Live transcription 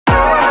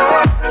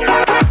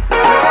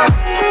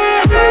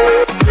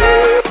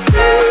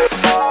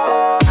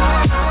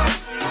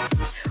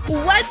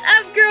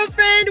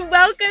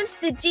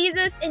the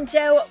Jesus and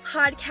Joe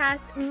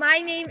podcast. My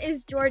name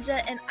is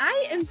Georgia, and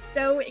I am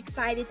so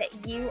excited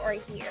that you are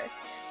here.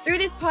 Through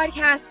this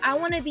podcast, I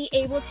want to be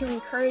able to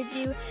encourage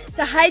you,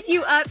 to hype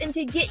you up, and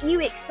to get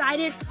you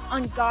excited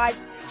on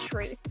God's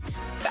truth.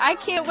 I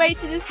can't wait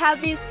to just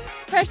have these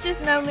precious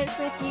moments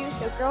with you.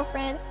 So,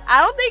 girlfriend, I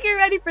don't think you're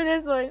ready for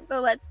this one,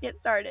 but let's get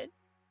started.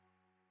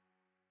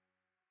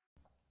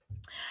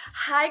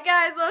 Hi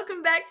guys,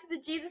 welcome back to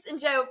the Jesus and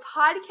Joe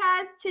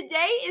podcast.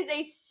 Today is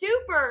a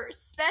super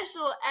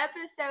special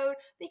episode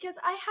because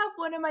I have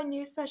one of my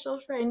new special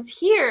friends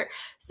here.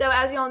 So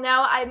as y'all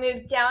know, I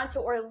moved down to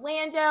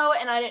Orlando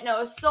and I didn't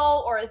know a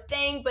soul or a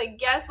thing, but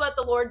guess what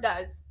the Lord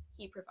does?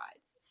 He provides.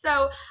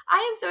 So I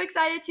am so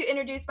excited to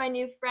introduce my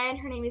new friend.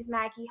 Her name is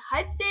Maggie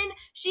Hudson.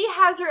 She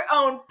has her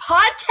own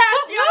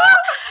podcast,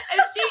 y'all,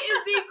 and she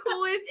is the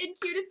coolest and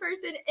cutest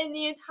person in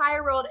the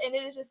entire world, and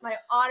it is just my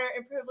honor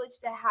and privilege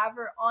to have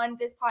her on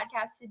this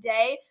podcast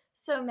today.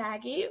 So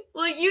Maggie,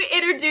 will you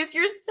introduce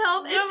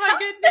yourself? Oh my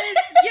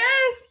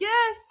goodness.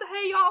 Yes.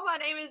 Hey y'all, my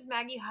name is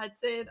Maggie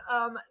Hudson.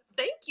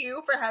 Thank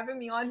you for having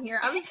me on here.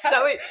 I'm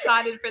so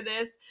excited for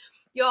this.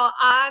 Y'all,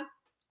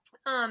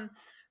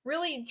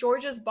 really,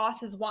 Georgia's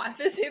boss's wife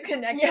is who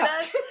connected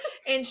us.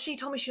 And she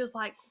told me, she was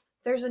like,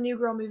 there's a new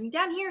girl moving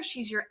down here.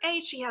 She's your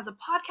age. She has a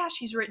podcast.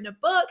 She's written a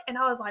book. And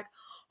I was like,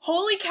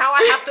 holy cow,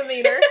 I have to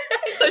meet her.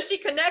 So she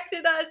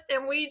connected us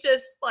and we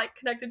just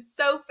connected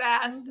so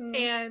fast.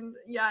 Mm-hmm. And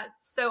yeah,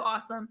 so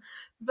awesome.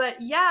 But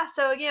yeah,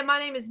 so again, my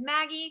name is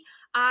Maggie.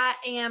 I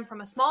am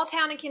from a small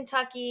town in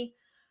Kentucky.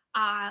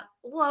 I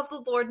love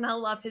the Lord and I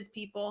love his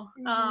people.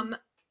 Mm-hmm.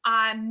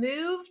 I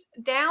moved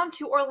down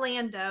to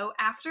Orlando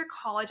after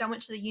college. I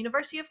went to the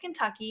University of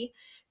Kentucky,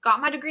 got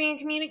my degree in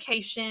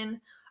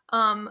communication.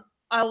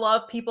 I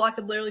love people. I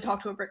could literally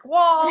talk to a brick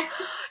wall.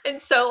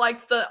 And so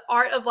the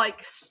art of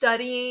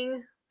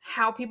studying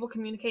how people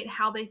communicate,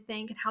 how they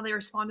think, and how they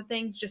respond to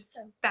things just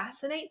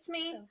fascinates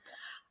me.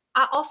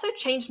 I also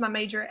changed my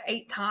major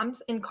 8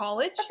 times in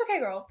college. That's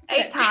okay, girl. It's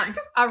 8 times.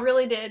 I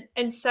really did.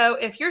 And so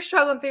if you're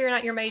struggling figuring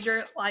out your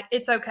major,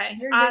 it's okay.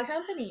 You're in good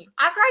company.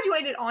 I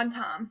graduated on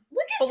time.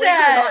 Look at Believe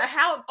that. It or not,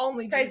 how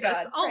only Praise Jesus.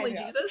 God. Only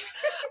Praise Jesus.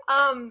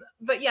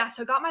 But yeah,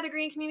 so got my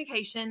degree in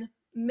communication,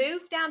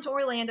 moved down to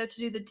Orlando to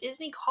do the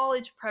Disney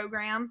College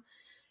program,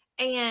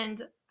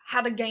 and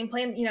had a game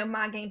plan. You know,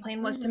 my game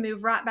plan was to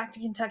move right back to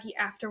Kentucky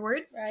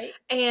afterwards. Right.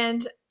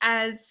 And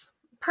as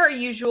per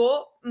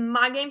usual,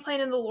 my game plan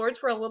and the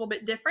Lord's were a little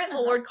bit different. The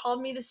Lord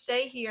called me to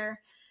stay here,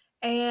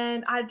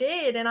 and I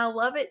did, and I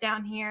love it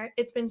down here.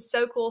 It's been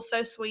so cool,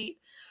 so sweet.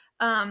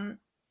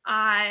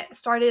 I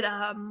started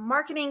a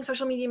marketing,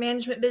 social media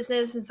management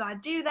business, and so I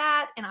do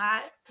that, and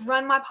I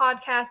run my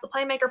podcast, the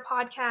Playmaker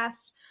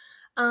podcast,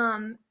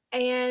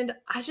 and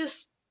I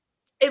just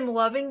am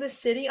loving the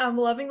city. I'm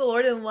loving the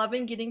Lord and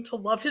loving getting to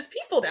love his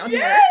people down here.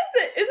 Yes!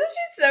 Isn't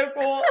she so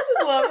cool? I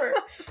just love her.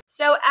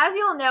 So as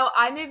you all know,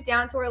 I moved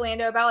down to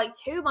Orlando about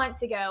 2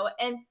 months ago,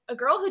 and a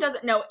girl who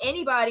doesn't know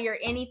anybody or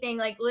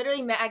anything,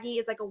 literally Maggie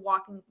is a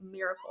walking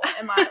miracle.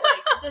 Am I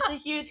just a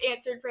huge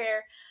answered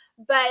prayer?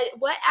 But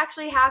what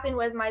actually happened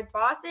was my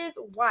boss's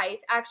wife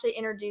actually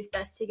introduced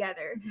us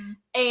together. Mm-hmm.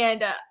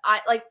 And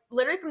I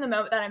literally from the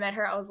moment that I met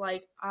her, I was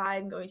like,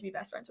 I'm going to be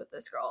best friends with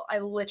this girl. I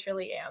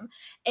literally am.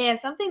 And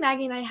something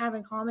Maggie and I have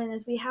in common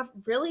is we have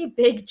really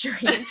big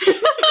dreams.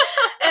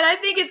 And I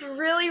think it's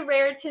really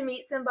rare to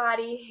meet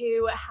somebody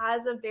who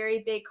has a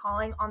very big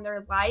calling on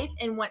their life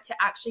and want to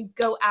actually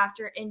go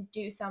after and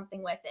do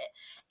something with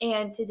it.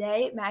 And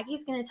today,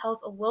 Maggie's going to tell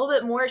us a little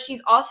bit more.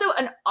 She's also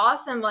an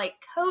awesome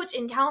coach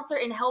and counselor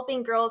in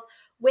helping girls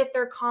with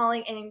their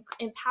calling and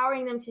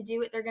empowering them to do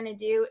what they're going to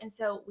do. And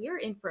so we are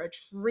in for a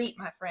treat,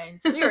 my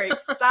friends. We are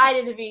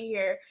excited to be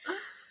here.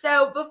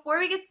 So before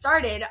we get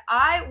started,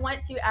 I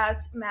want to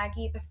ask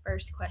Maggie the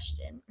first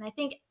question. And I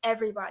think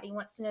everybody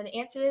wants to know the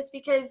answer to this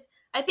because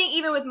I think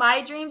even with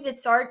my dreams,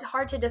 it's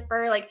hard to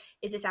defer,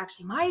 is this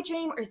actually my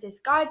dream or is this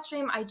God's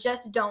dream? I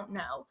just don't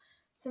know.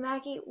 So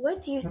Maggie,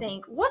 what do you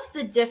think? What's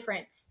the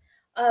difference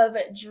of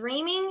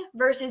dreaming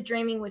versus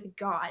dreaming with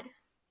God?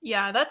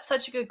 Yeah, that's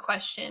such a good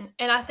question.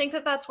 And I think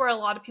that's where a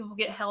lot of people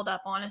get held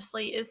up,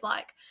 honestly, is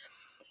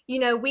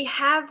we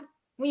have,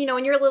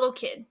 when you're a little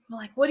kid,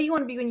 we're what do you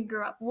want to be when you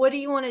grow up? What do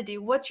you want to do?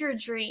 What's your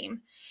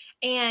dream?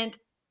 And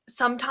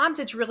sometimes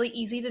it's really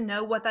easy to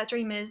know what that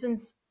dream is. And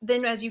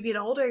then as you get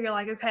older, you're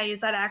okay,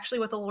 is that actually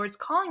what the Lord's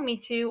calling me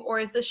to? Or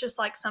is this just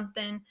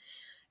something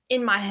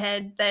in my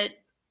head that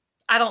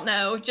I don't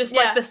know, just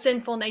the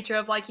sinful nature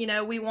of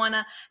we want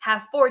to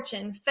have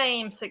fortune,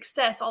 fame,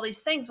 success, all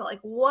these things. But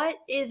what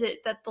is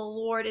it that the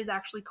Lord is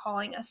actually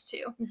calling us to?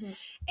 Mm-hmm.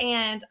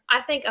 And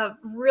I think a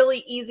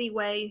really easy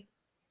way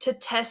to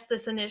test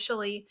this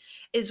initially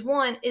is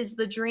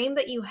the dream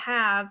that you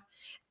have,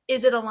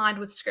 is it aligned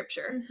with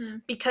Scripture? Mm-hmm.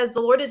 Because the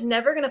Lord is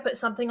never going to put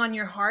something on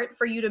your heart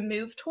for you to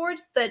move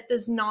towards that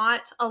does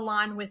not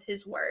align with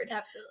his word.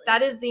 Absolutely.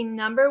 That is the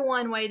number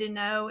one way to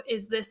know,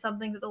 is this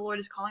something that the Lord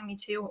is calling me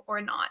to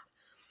or not?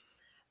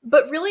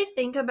 But really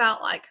think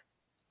about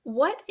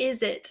what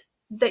is it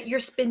that you're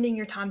spending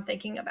your time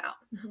thinking about?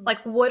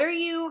 Mm-hmm. What are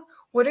you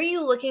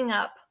looking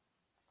up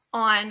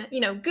on,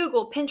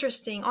 Google,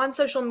 Pinteresting, on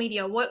social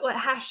media, what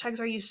hashtags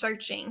are you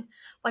searching?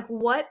 Like,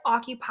 what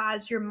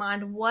occupies your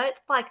mind? What,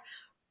 like,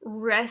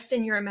 rest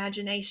in your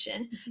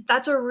imagination?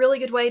 That's a really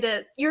good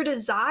way your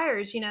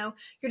desires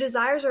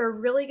are a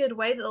really good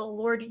way that the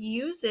Lord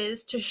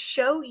uses to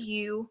show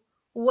you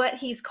what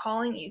he's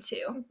calling you to.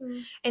 Mm-hmm.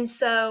 And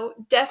so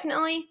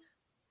definitely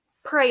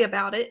pray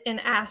about it and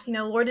ask,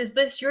 Lord, is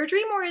this your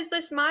dream or is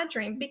this my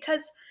dream?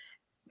 Because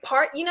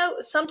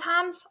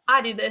sometimes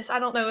I do this. I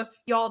don't know if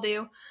y'all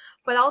do,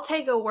 but I'll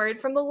take a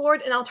word from the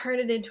Lord and I'll turn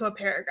it into a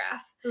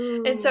paragraph.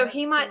 Ooh, and so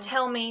he might cool.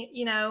 tell me,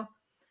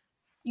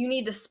 you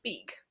need to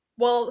speak.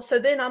 Well, so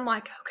then I'm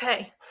like,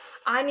 okay,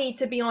 I need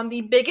to be on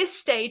the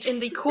biggest stage in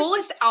the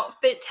coolest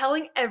outfit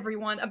telling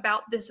everyone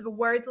about this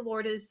word the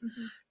Lord has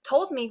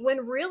told me,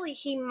 when really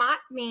he might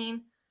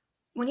mean,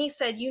 when he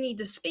said you need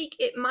to speak,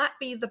 it might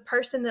be the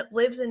person that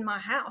lives in my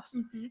house.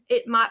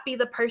 It might be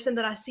the person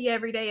that I see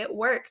every day at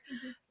work.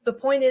 The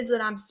point is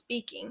that I'm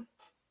speaking.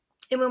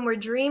 And when we're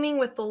dreaming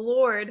with the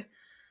Lord,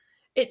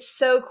 it's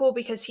so cool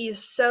because he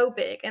is so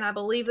big. And I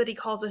believe that he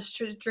calls us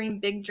to dream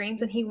big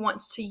dreams, and he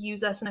wants to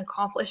use us and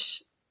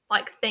accomplish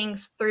like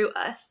things through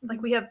us.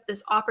 Like, we have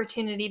this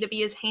opportunity to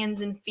be his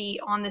hands and feet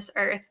on this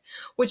earth,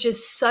 which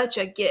is such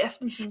a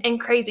gift and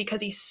crazy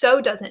because he so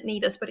doesn't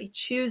need us, but he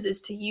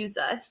chooses to use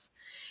us.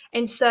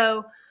 And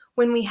so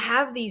when we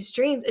have these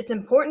dreams, it's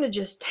important to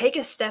just take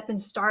a step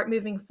and start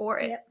moving for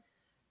it. Yep.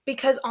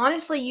 Because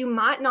honestly, you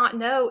might not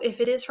know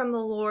if it is from the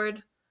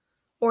Lord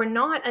or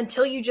not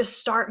until you just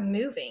start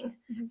moving.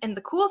 And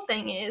the cool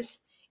thing is,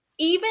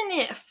 even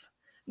if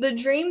the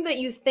dream that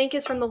you think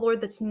is from the Lord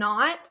that's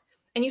not,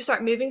 and you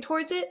start moving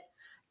towards it,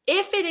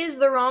 if it is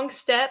the wrong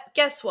step,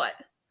 guess what?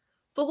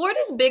 The Lord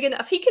is big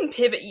enough. He can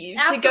pivot you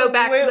to go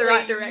back to the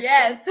right direction.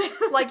 Yes.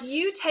 Like,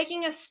 you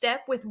taking a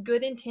step with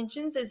good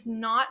intentions is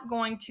not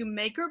going to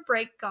make or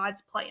break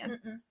God's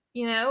plan.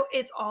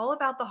 It's all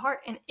about the heart.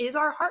 And is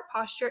our heart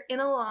posture in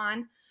a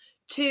line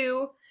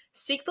to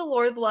seek the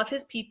Lord, love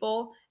his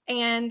people,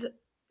 and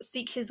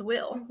seek his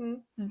will?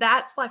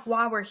 That's like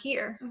why we're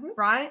here,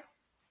 right?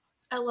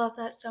 I love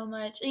that so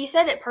much. You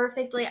said it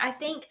perfectly. I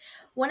think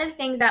one of the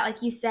things that,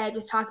 like you said,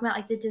 was talking about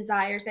like the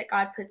desires that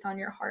God puts on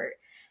your heart.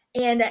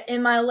 And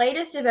in my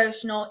latest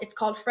devotional, it's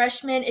called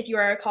Freshman. If you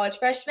are a college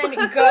freshman,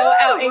 go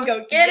out and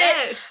go get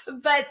it.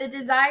 But the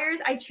desires,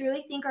 I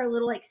truly think, are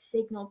little like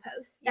signal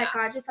posts that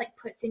God just like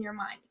puts in your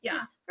mind.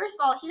 Because first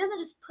of all, he doesn't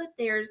just put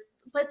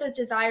those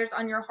desires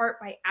on your heart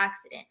by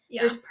accident.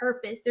 There's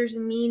purpose, there's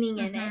meaning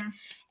in it.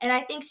 And I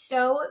think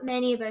so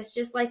many of us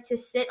just like to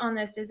sit on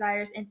those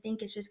desires and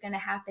think it's just going to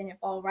happen and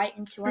fall right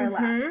into our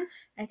laps. And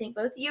I think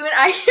both you and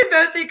I can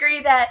both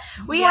agree that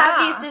we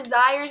have these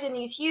desires and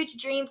these huge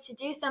dreams to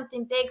do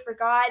something big for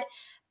God,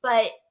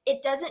 but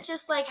it doesn't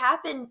just like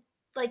happen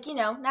like,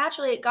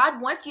 naturally.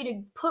 God wants you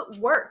to put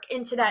work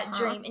into that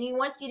dream, and he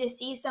wants you to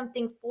see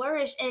something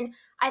flourish. And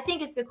I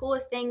think it's the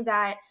coolest thing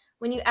that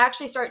when you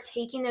actually start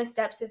taking those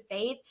steps of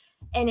faith,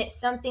 and it's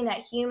something that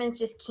humans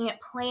just can't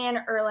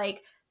plan or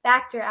like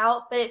factor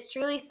out, but it's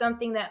truly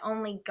something that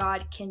only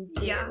God can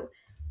do.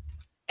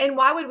 And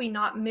why would we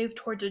not move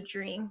towards a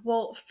dream?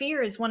 Well,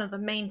 fear is one of the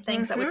main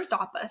things that would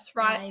stop us,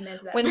 right? Amen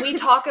to that. When we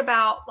talk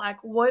about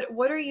like, what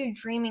are you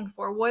dreaming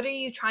for? What are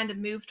you trying to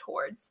move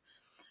towards?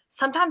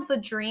 Sometimes the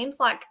dreams,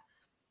 like,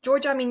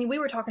 Georgia, I mean, we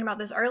were talking about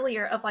this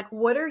earlier of like,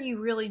 what are you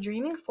really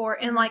dreaming for?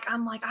 And like,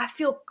 I'm like, I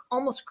feel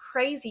almost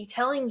crazy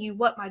telling you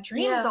what my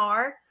dreams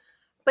are,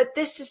 but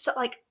this is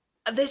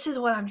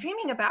what I'm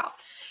dreaming about.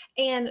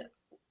 And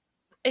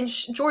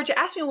Georgia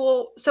asked me,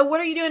 well, so what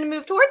are you doing to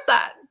move towards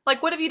that?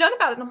 Like, what have you done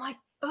about it? And I'm like,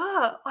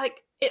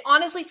 like, it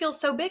honestly feels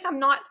so big. I'm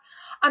not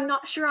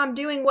sure I'm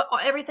doing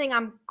everything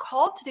I'm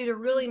called to do to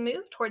really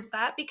move towards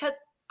that, because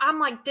I'm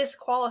like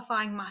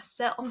disqualifying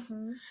myself.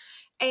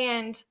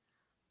 And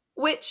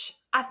which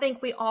I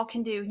think we all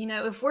can do.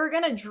 If we're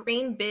going to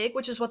dream big,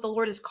 which is what the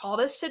Lord has called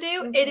us to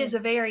do, it is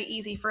very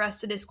easy for us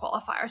to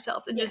disqualify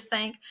ourselves and just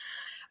think,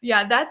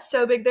 yeah, that's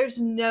so big. There's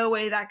no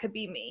way that could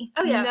be me.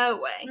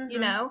 No way,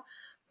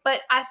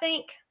 But I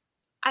think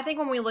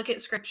when we look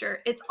at scripture,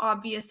 it's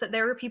obvious that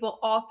there were people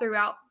all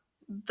throughout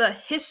the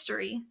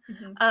history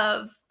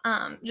of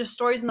just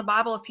stories in the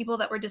Bible of people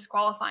that were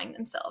disqualifying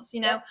themselves.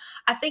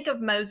 I think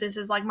of Moses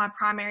as like my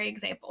primary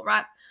example,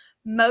 right?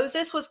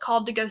 Moses was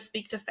called to go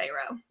speak to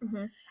Pharaoh.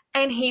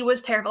 And he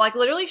was terrified, like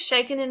literally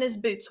shaking in his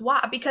boots.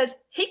 Why? Because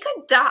he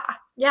could die.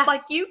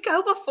 Like, you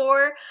go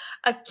before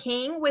a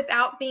king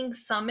without being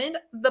summoned,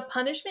 the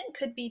punishment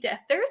could be death.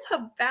 There's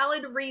a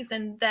valid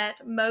reason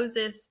that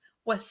Moses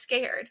was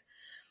scared.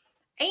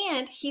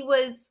 And he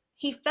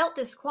felt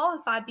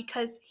disqualified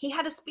because he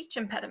had a speech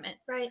impediment.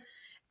 Right.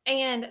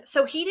 And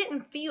so he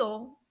didn't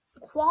feel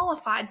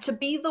qualified to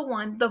be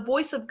the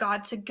voice of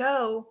God, to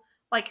go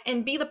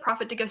and be the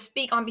prophet, to go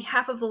speak on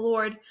behalf of the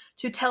Lord,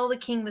 to tell the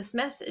king this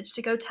message,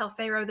 to go tell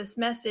Pharaoh this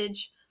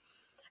message.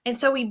 And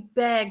so he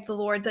begged the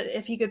Lord that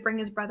if he could bring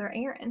his brother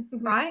Aaron,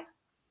 right?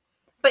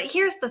 But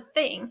here's the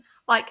thing,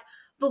 the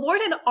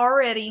Lord had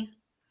already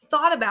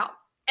thought about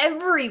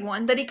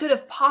everyone that he could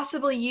have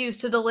possibly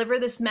used to deliver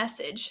this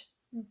message.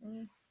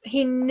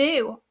 He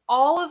knew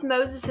all of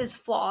Moses'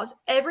 flaws,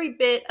 every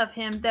bit of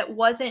him that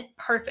wasn't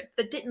perfect,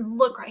 that didn't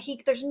look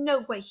right. There's no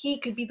way he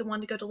could be the one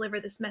to go deliver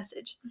this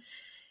message.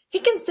 He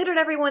considered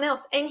everyone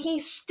else, and he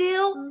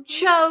still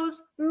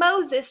chose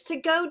Moses to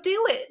go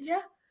do it.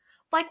 Yeah.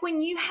 Like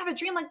when you have a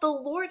dream, like the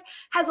Lord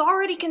has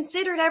already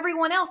considered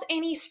everyone else,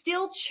 and he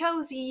still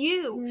chose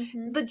you.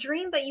 The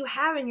dream that you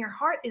have in your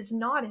heart is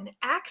not an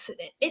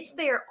accident. It's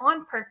there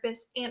on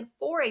purpose and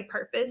for a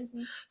purpose.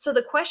 So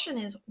the question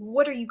is,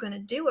 what are you going to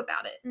do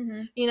about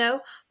it? You know,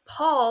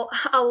 Paul,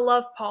 I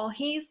love Paul.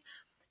 He's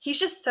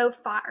just so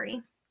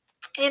fiery.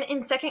 And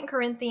in 2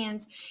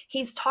 Corinthians,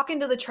 he's talking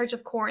to the church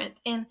of Corinth,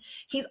 and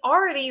he's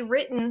already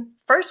written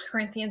 1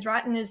 Corinthians,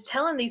 right? And is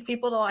telling these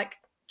people to like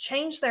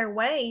change their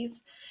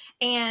ways.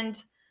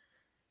 And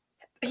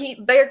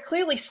they're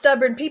clearly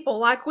stubborn people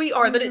like we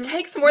are, that it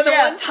takes more than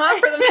one time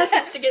for the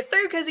message to get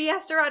through, because he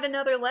has to write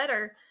another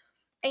letter.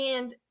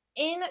 And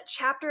in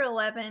chapter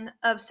 11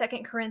 of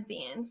 2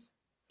 Corinthians,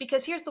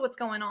 because here's what's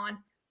going on.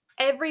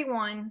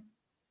 Everyone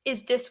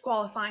is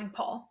disqualifying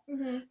Paul.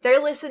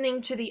 They're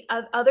listening to the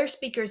other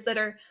speakers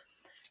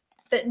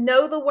that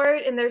know the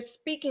word, and they're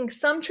speaking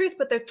some truth,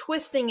 but they're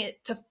twisting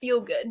it to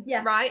feel good,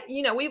 right?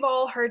 You know, we've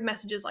all heard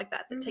messages like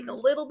that take a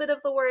little bit of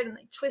the word and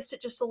they twist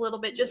it just a little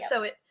bit, just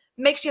so it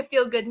makes you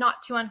feel good, not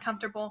too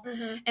uncomfortable.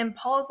 And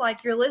Paul's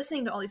like, you're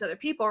listening to all these other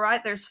people,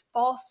 right? There's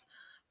false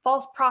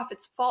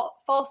prophets,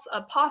 false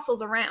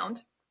apostles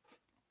around.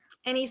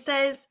 And he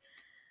says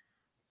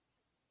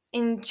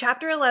in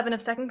chapter 11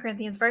 of 2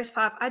 Corinthians, verse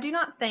 5, I do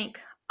not think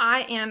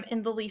I am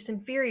in the least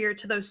inferior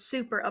to those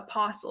super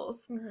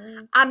apostles.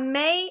 I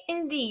may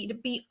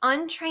indeed be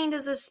untrained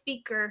as a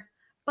speaker,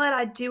 but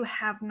I do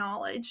have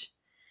knowledge.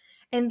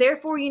 And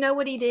therefore, you know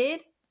what he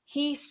did?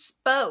 He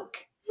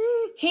spoke.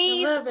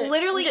 He's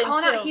literally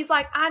calling out. He's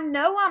like, I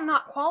know I'm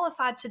not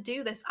qualified to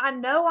do this. I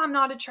know I'm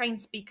not a trained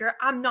speaker.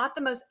 I'm not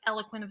the most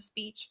eloquent of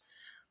speech.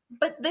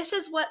 But this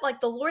is what, like,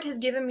 the Lord has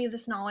given me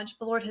this knowledge.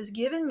 The Lord has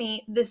given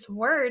me this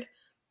word.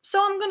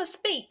 So I'm going to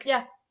speak.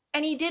 Yeah.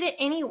 And he did it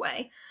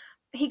anyway.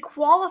 He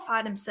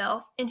qualified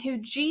himself in who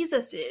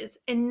Jesus is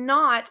and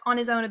not on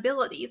his own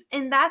abilities.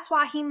 And that's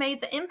why he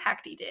made the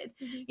impact he did.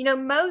 You know,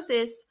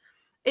 Moses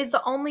is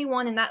the only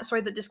one in that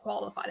story that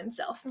disqualified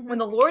himself. When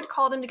the Lord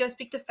called him to go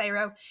speak to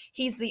Pharaoh,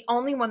 he's the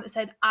only one that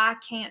said, I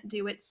can't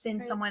do it.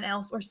 Send someone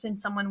else or send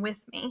someone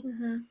with me.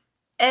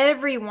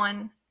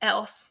 Everyone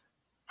else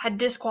had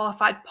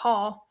disqualified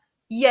Paul,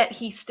 yet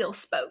he still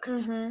spoke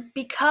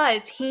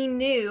because he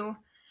knew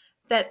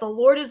that the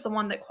Lord is the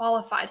one that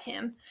qualified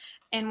him.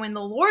 And when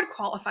the Lord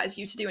qualifies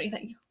you to do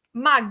anything,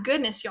 my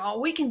goodness, y'all,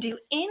 we can do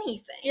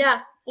anything.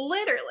 Yeah.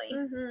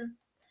 Literally.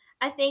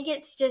 I think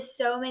it's just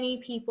so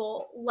many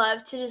people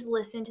love to just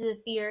listen to the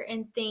fear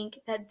and think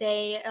that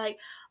they are like,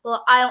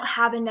 well, I don't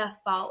have enough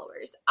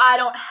followers. I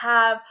don't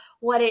have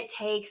what it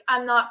takes.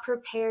 I'm not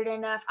prepared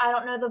enough. I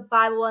don't know the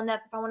Bible enough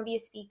if I want to be a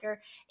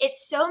speaker.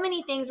 It's so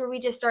many things where we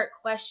just start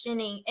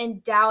questioning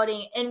and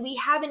doubting, and we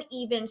haven't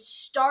even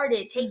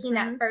started taking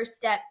that first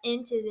step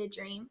into the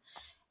dream.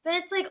 But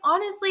it's like,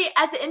 honestly,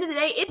 at the end of the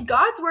day, it's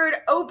God's word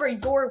over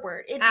your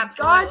word. It's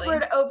God's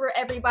word over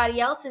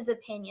everybody else's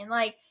opinion.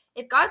 Like,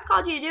 if God's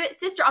called you to do it,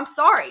 sister, I'm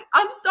sorry,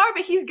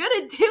 but he's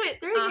going to do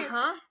it through you.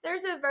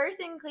 There's a verse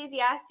in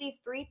Ecclesiastes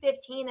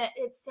 3:15 that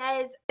it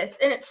says this,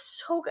 and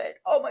it's so good.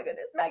 Oh my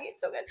goodness, Maggie,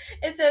 it's so good.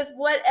 It says,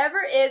 whatever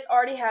is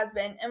already has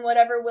been, and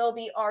whatever will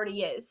be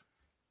already is.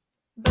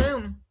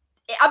 Boom.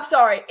 I'm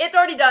sorry. It's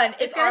already done.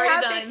 It's going to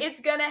happen. Done. It's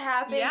going to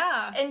happen.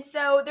 Yeah. And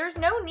so there's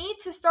no need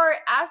to start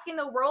asking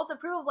the world's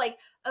approval. Like,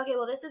 okay,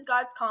 well, this is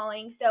God's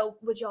calling, so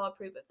would y'all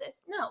approve of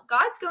this? No.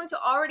 God's going to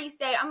already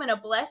say, I'm going to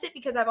bless it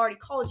because I've already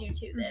called you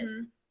to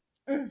this.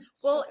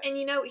 Well, and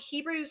you know,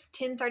 Hebrews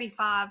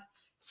 10:35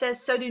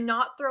 says, so do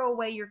not throw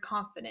away your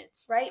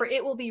confidence, right? For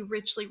it will be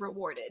richly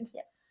rewarded.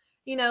 Yep.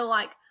 You know,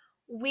 like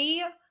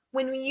when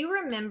you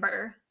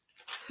remember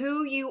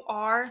who you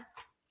are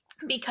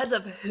because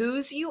of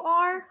whose you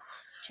are,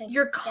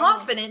 your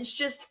confidence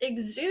just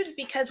exudes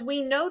because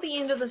we know the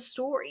end of the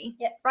story,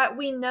 right?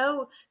 We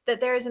know that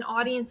there is an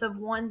audience of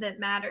one that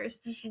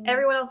matters.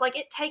 Everyone else, like,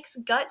 it takes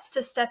guts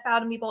to step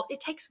out and be bold.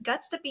 It takes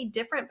guts to be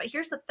different. But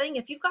here's the thing.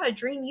 If you've got a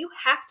dream, you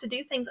have to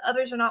do things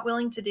others are not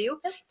willing to do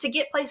to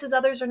get places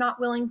others are not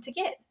willing to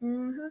get.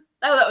 Oh,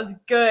 that was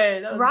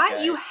good. That was right?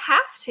 Good. You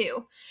have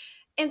to.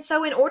 And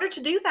so in order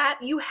to do that,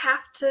 you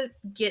have to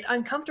get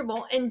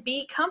uncomfortable and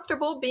be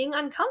comfortable being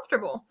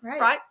uncomfortable,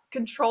 right?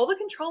 Control the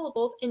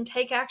controllables and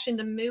take action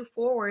to move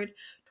forward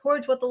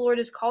towards what the Lord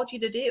has called you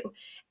to do.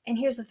 And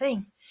here's the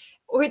thing,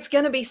 or it's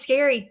going to be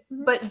scary,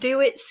 but do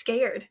it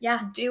scared.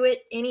 Yeah. Do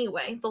it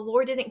anyway. The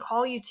Lord didn't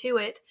call you to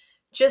it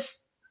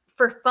just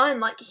for fun.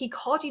 Like, he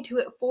called you to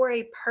it for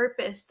a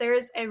purpose.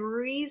 There's a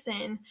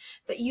reason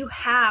that you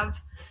have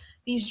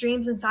these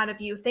dreams inside of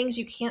you, things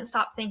you can't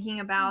stop thinking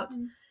about.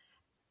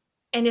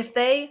 And if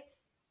they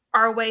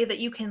are a way that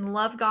you can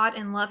love God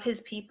and love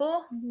his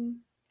people,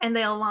 and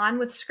they align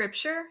with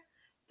Scripture,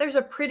 there's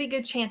a pretty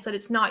good chance that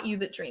it's not you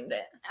that dreamed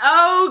it.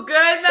 Oh,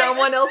 good.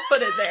 Someone else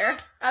put it there.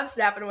 I'm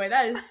snapping away.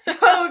 That is so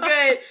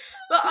good.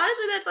 But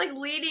honestly, that's like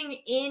leading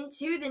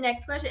into the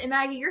next question. And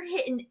Maggie, you're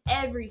hitting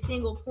every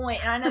single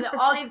point. And I know that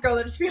all these girls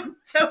are just feeling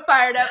so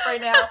fired up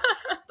right now.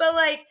 But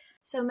like,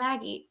 so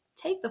Maggie,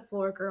 take the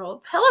floor,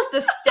 girl. Tell us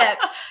the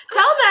steps.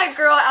 Tell that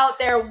girl out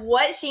there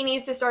what she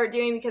needs to start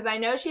doing, because I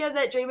know she has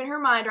that dream in her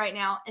mind right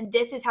now. And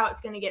this is how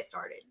it's going to get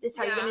started. This is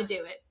how you're going to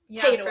do it.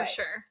 Yeah, take it for away.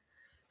 sure.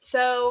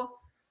 So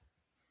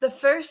the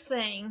first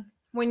thing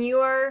when you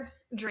are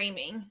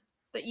dreaming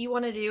that you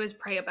want to do is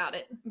pray about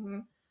it. Mm-hmm.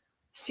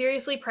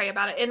 Seriously, pray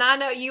about it. And I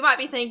know you might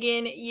be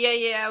thinking,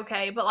 yeah,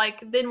 okay, but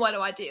like, then what do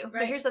I do? Right.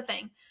 But here's the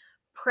thing.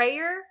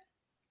 Prayer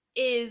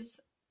is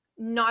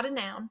not a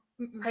noun.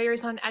 Mm-mm. Prayer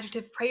is not an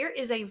adjective. Prayer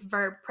is a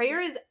verb.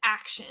 Prayer is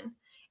action.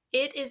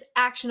 It is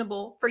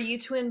actionable for you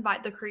to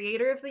invite the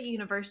creator of the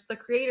universe, the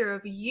creator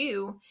of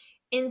you,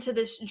 into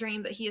this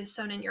dream that he has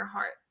sown in your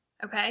heart.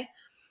 Okay?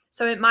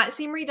 So it might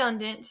seem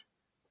redundant,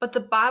 but the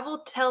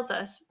Bible tells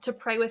us to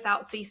pray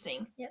without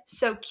ceasing. Yep.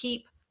 So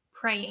keep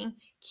praying.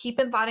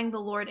 Keep inviting the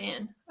Lord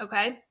in.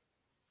 Okay?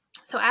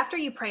 So after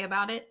you pray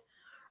about it,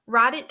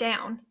 write it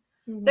down.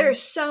 Mm-hmm. There are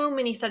so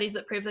many studies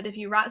that prove that if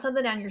you write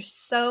something down, you're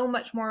so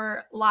much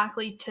more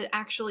likely to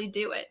actually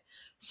do it.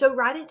 So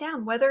write it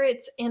down, whether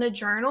it's in a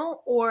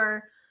journal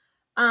or,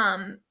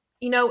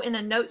 in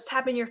a notes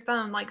tab in your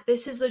phone. Like,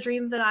 this is the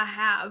dream that I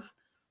have.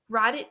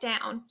 Write it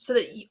down so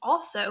that you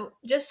also,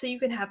 just so you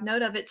can have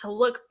note of it to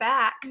look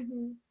back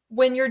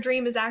when your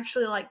dream is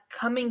actually like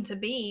coming to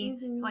be.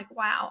 Like,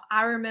 wow,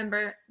 I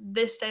remember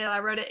this day that I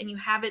wrote it, and you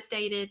have it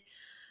dated.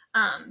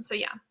 So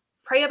yeah,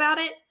 pray about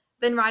it,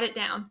 then write it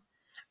down.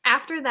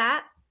 After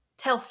that,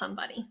 tell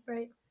somebody.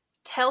 Right.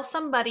 Tell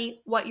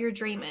somebody what your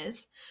dream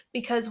is.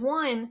 Because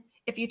one,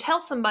 if you tell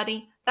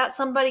somebody, that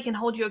somebody can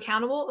hold you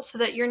accountable so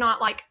that you're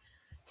not like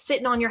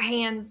sitting on your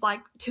hands,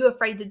 like too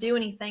afraid to do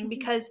anything,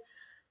 because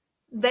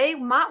they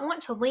might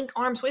want to link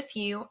arms with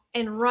you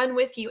and run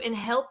with you and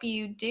help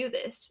you do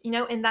this,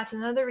 and that's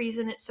another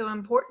reason it's so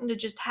important to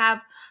just have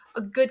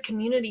a good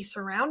community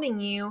surrounding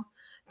you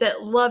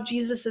that love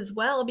Jesus as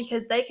well,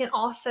 because they can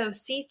also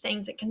see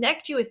things and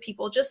connect you with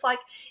people, just like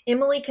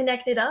Emily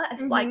connected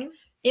us. Like,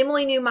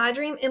 Emily knew my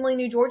dream, Emily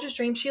knew George's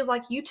dream. She was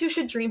like, you two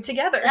should dream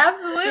together.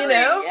 Absolutely.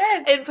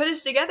 Yes. And put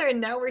us together, and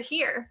now we're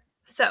here.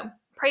 So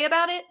pray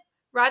about it,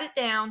 write it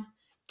down,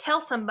 tell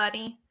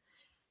somebody.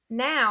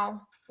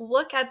 Now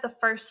look at the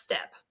first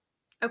step.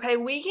 Okay,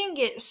 we can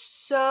get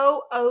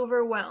so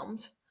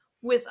overwhelmed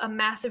with a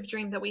massive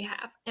dream that we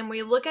have, and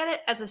we look at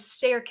it as a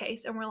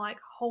staircase, and we're like,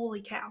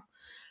 holy cow.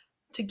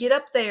 To get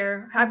up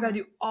there, I've got to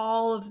do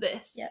all of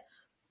this. Yep.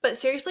 But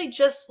seriously,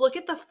 just look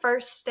at the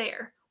first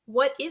stair.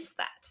 What is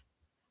that?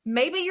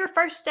 Maybe your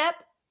first step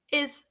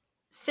is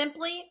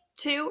simply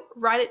to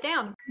write it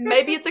down.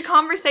 Maybe it's a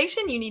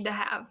conversation you need to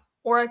have,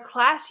 or a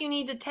class you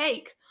need to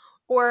take,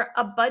 or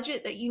a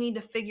budget that you need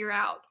to figure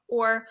out,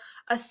 or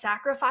a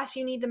sacrifice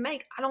you need to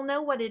make. I don't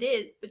know what it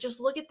is, but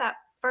just look at that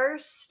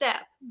first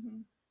step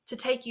to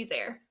take you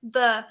there.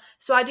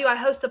 I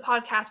host a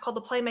podcast called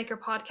the Playmaker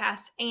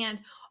Podcast, and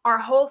our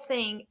whole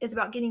thing is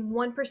about getting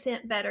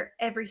 1% better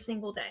every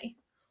single day.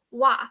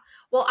 Why?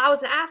 Well, I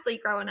was an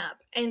athlete growing up,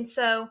 and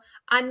so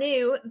I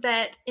knew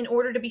that in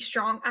order to be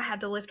strong, I had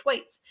to lift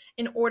weights.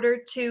 In order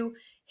to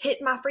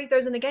hit my free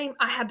throws in a game,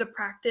 I had to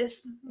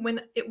practice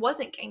when it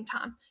wasn't game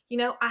time.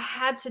 I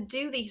had to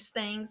do these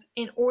things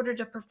in order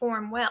to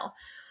perform well.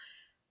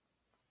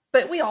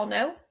 But we all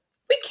know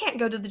we can't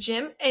go to the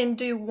gym and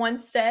do one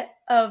set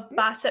of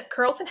bicep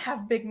curls and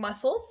have big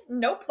muscles.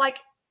 Nope. Like,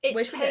 it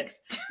Wish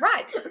takes,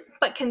 right.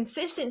 But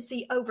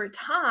consistency over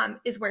time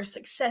is where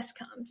success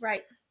comes.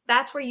 Right.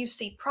 That's where you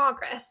see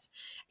progress.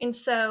 And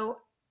so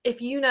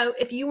if you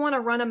want to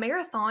run a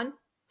marathon,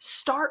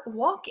 start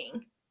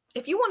walking.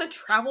 If you want to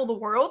travel the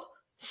world,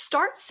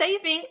 start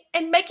saving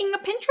and making a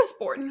Pinterest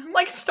board.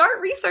 Like, start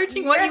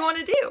researching what you want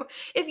to do.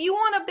 If you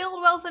want to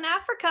build wells in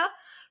Africa,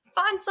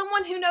 find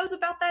someone who knows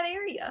about that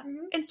area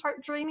and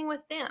start dreaming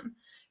with them.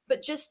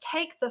 But just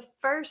take the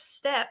first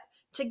step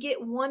to get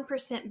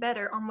 1%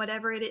 better on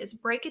whatever it is.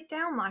 Break it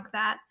down like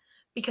that,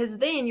 because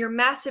then your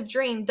massive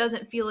dream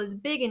doesn't feel as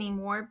big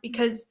anymore,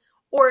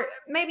 or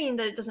maybe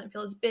that it doesn't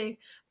feel as big,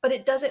 but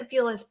it doesn't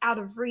feel as out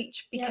of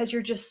reach, because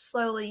you're just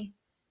slowly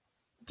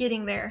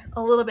getting there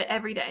a little bit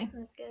every day.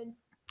 That's good.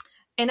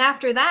 And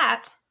after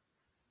that,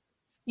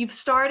 you've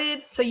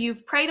started, so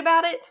you've prayed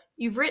about it,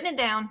 you've written it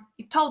down,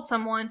 you've told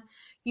someone,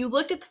 you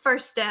looked at the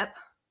first step.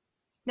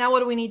 Now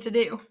what do we need to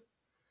do?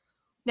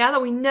 Now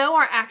that we know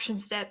our action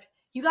step,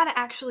 you got to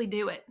actually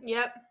do it.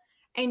 Yep.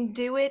 And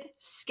do it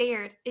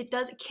scared. It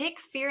does kick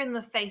fear in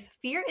the face.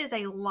 Fear is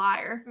a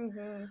liar.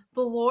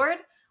 The Lord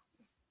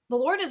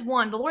is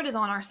one. The Lord is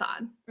on our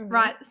side,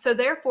 right? So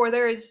therefore,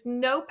 there is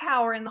no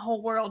power in the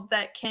whole world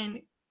that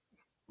can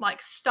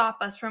stop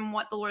us from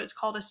what the Lord has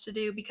called us to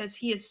do, because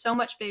he is so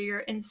much bigger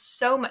and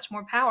so much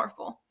more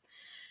powerful.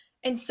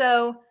 And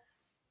so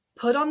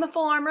put on the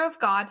full armor of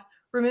God.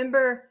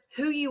 Remember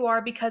who you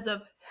are because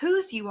of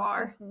whose you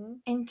are Mm-hmm.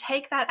 and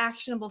take that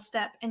actionable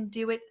step and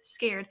do it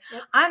scared.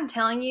 Yep. I'm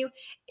telling you,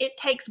 it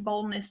takes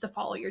boldness to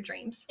follow your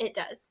dreams. It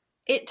does.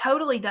 It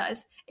totally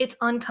does. It's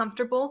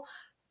uncomfortable.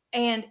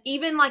 And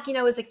even like,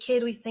 as a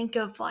kid, we think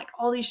of like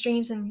all these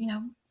dreams and,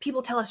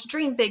 people tell us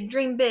dream big,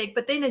 dream big.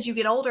 But then as you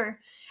get older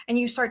and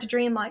you start to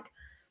dream, like,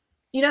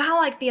 you know how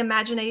like the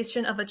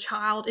imagination of a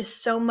child is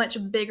so much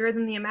bigger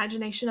than the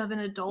imagination of an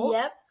adult?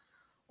 Yep.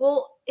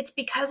 Well, it's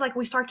because like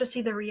we start to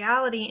see the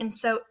reality. And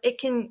so it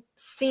can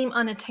seem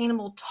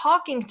unattainable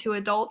talking to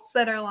adults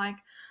that are like,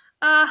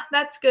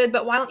 that's good,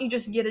 but why don't you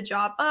just get a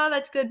job?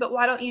 That's good, but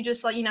why don't you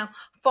just like,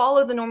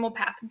 follow the normal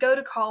path, go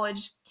to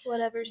college,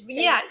 Whatever's safe.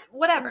 Yeah,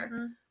 whatever.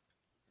 Mm-hmm.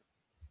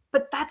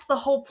 But that's the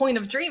whole point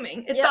of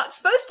dreaming. It's Yep. not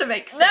supposed to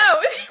make sense.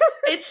 No.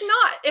 It's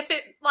not. If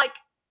it, like,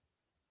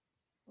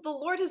 the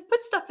Lord has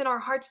put stuff in our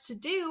hearts to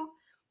do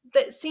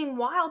that seem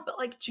wild, but,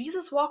 like,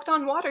 Jesus walked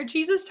on water.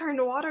 Jesus turned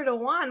water to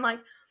wine. Like,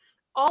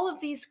 all of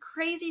these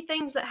crazy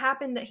things that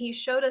happened that he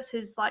showed us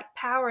his, like,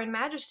 power and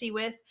majesty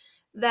with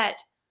that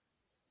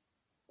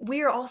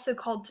we are also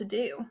called to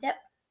do. Yep.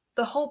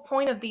 The whole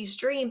point of these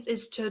dreams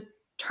is to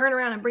turn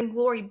around and bring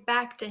glory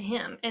back to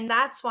him. And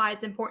that's why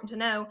it's important to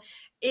know,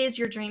 is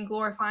your dream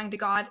glorifying to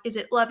God? Is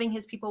it loving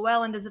his people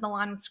well? And does it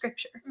align with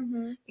scripture?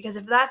 Mm-hmm. Because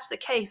if that's the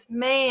case,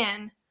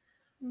 man,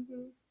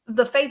 Mm-hmm.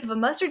 the faith of a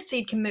mustard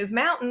seed can move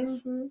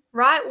mountains, Mm-hmm.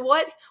 right?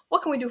 What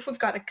can we do if we've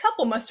got a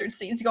couple mustard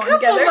seeds going Couple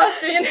together?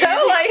 mustard seeds.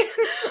 Like,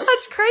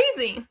 that's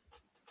crazy.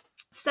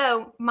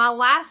 So my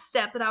last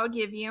step that I would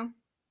give you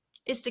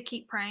is to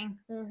keep praying.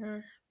 Mm-hmm.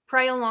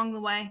 Pray along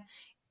the way.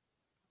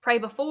 Pray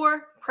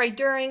before, pray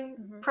during,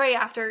 Mm-hmm. pray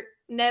after.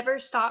 Never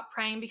stop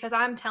praying, because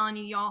I'm telling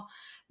you, y'all,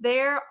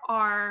 there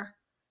are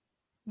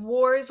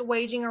wars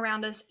waging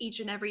around us each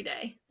and every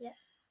day. Yeah.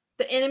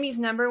 The enemy's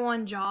number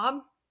one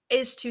job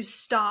is to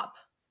stop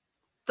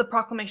the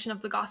proclamation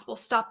of the gospel,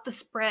 stop the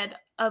spread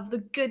of the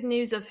good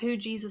news of who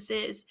Jesus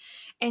is.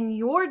 And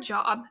your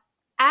job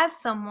as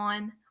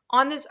someone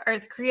on this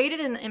earth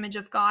created in the image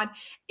of God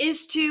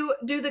is to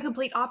do the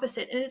complete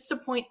opposite, and it's to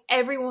point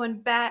everyone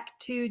back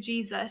to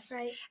Jesus.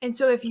 Right. And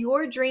so if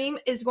your dream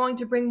is going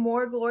to bring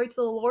more glory to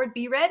the Lord,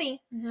 be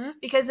ready, Mm-hmm.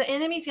 because the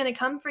enemy's going to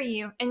come for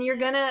you, and you're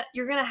going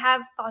to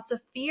have thoughts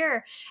of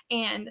fear,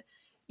 and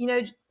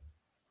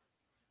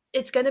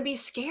it's going to be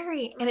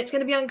scary and it's going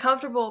to be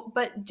uncomfortable,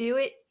 but do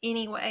it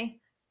anyway.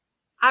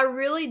 I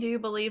really do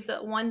believe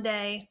that one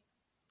day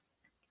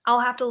I'll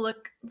have to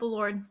look the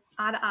Lord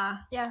eye to eye.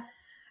 Yeah.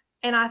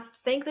 And I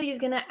think that he's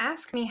going to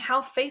ask me,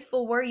 how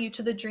faithful were you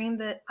to the dream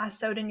that I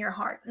sowed in your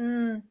heart?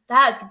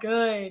 That's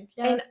good.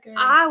 Yeah, And that's good.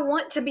 I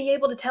want to be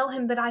able to tell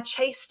him that I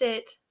chased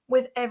it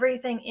with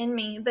everything in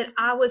me, that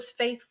I was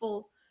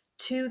faithful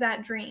to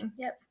that dream.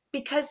 Yep.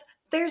 Because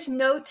there's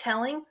no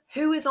telling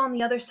who is on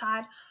the other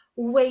side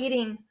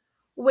waiting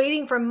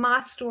for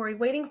my story,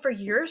 waiting for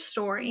your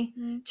story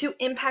to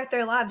impact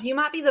their lives. You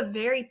might be the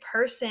very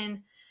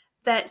person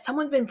that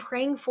someone's been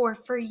praying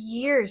for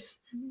years,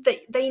 that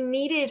they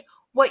needed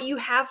what you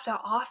have to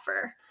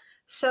offer.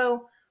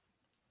 So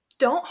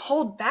don't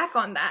hold back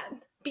on that,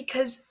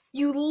 because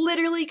you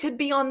literally could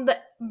be on the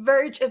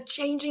verge of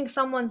changing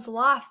someone's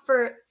life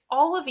for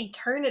all of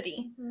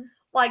eternity. Mm-hmm.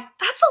 Like,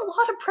 that's a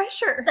lot of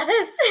pressure. That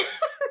is.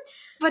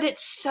 But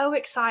it's so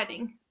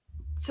exciting.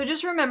 So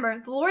just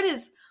remember, the Lord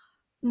has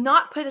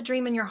not put a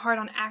dream in your heart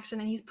on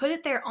accident. He's put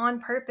it there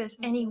on purpose,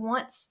 and he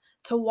wants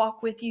to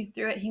walk with you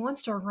through it. He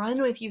wants to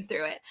run with you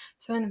through it.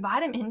 So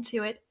invite him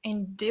into it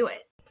and do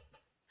it.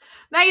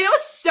 Maggie, that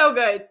was so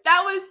good.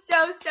 That was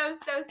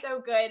so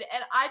good.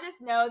 And I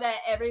just know that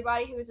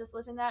everybody who was just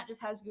listening to that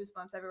just has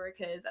goosebumps everywhere,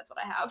 because that's what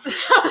I have. So.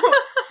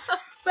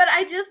 But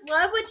I just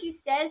love what you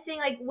said, saying,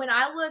 like, when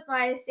I look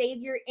my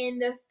Savior in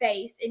the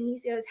face and he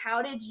says,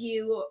 how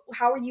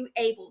were you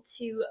able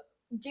to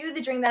do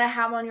the dream that I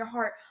have on your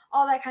heart,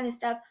 all that kind of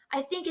stuff.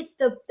 I think it's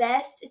the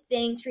best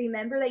thing to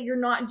remember that you're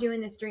not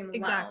doing this dream alone.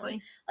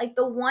 Exactly. Like,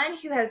 the one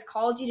who has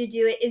called you to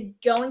do it is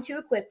going to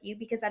equip you,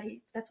 because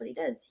that's what he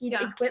does. He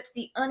equips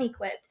the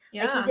unequipped,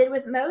 like he did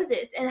with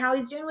Moses, and how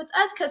he's doing with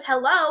us, because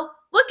hello,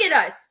 look at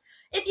us.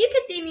 If you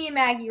could see me and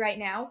Maggie right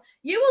now,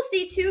 you will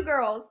see two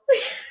girls.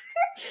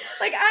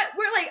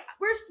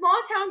 We're small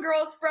town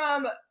girls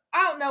from,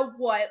 I don't know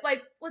what.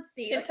 Like, let's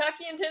see.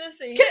 Kentucky and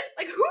Tennessee. Who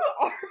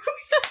are we?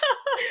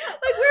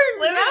 Like,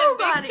 we're living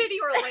nobody. in big city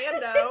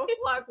Orlando.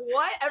 Like,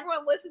 what?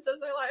 Everyone listens to us,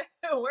 they're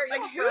like, where are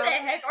you Like, who from? the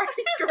heck are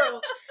these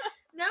girls?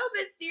 No,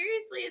 but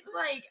seriously, it's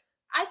like,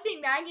 I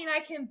think Maggie and I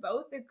can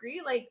both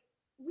agree, like,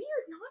 we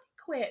are not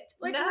equipped.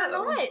 Like, we're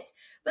not.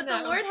 But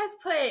the Lord has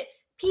put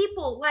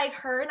people like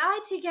her and I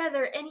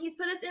together, and he's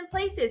put us in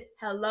places.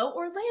 Hello,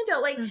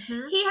 Orlando. Like,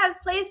 he has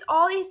placed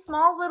all these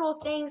small little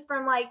things,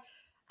 from, like,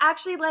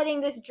 actually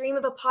letting this dream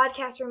of a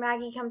podcast for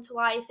Maggie come to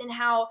life, and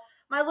how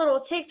my little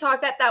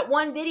TikTok, that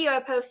one video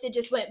I posted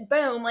just went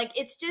boom. Like,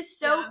 it's just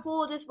so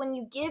cool, just when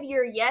you give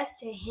your yes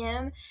to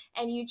him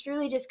and you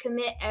truly just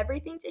commit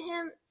everything to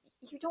him,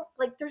 you don't,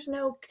 like, there's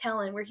no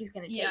telling where he's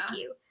going to take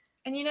you.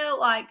 And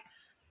like,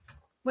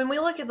 when we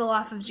look at the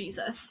life of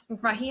Jesus,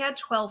 right, he had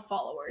 12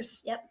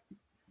 followers. Yep.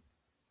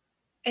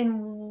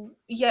 And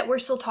yet we're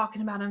still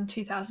talking about him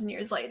 2,000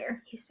 years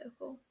later. He's so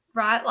cool.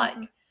 Right? Like,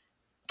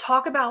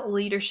 talk about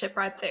leadership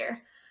right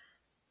there.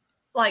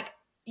 Like,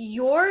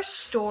 your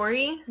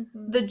story,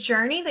 the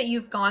journey that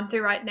you've gone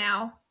through right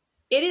now,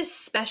 it is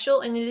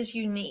special and it is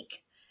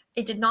unique.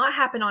 It did not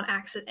happen on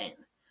accident.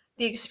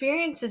 The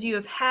experiences you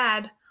have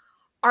had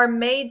are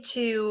made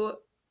to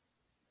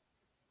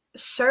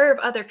serve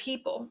other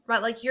people,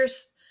 right? Like,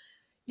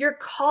 you're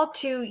called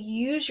to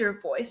use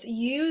your voice,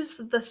 use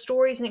the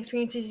stories and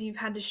experiences you've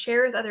had to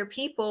share with other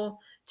people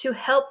to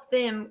help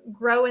them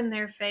grow in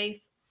their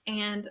faith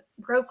and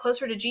grow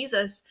closer to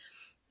Jesus.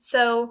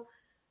 So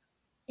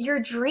your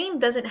dream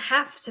doesn't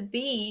have to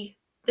be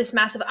this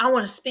massive, I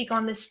want to speak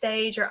on this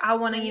stage, or I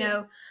want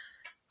to,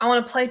 I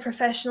want to play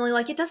professionally.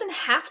 Like, it doesn't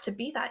have to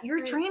be that.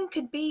 Your dream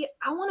could be,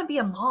 I want to be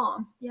a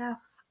mom. Yeah.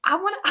 I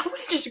want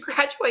to just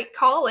graduate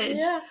college.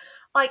 Yeah.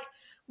 Like,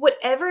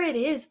 whatever it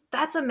is,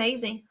 that's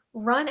amazing.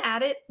 Run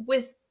at it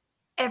with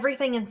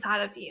everything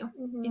inside of you.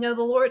 You know,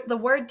 the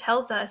word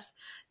tells us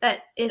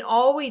that in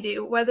all we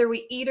do, whether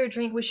we eat or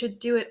drink, we should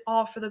do it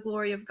all for the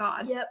glory of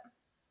God. Yep.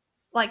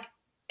 Like,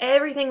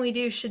 everything we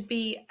do should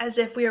be as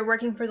if we are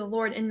working for the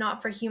Lord and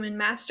not for human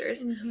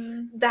masters.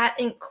 That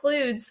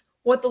includes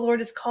what the Lord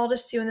has called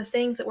us to and the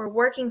things that we're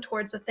working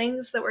towards, the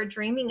things that we're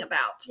dreaming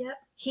about. Yep.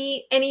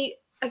 He,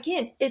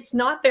 again, it's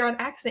not there on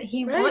accident.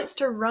 He wants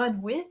to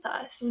run with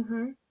us.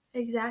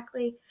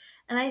 Exactly.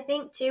 And I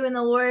think too, in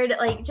the Lord,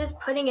 like, just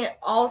putting it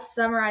all,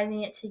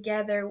 summarizing it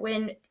together,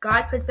 when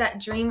God puts that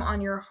dream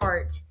on your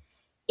heart,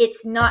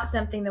 it's not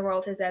something the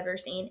world has ever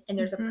seen, and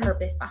there's a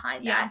purpose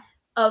behind that.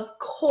 Of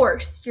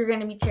course, you're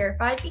going to be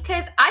terrified,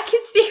 because I can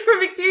speak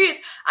from experience.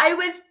 I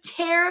was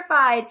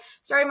terrified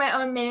starting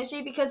my own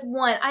ministry because,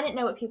 one, I didn't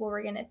know what people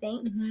were going to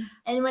think.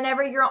 And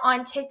whenever you're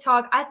on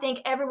TikTok, I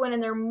think everyone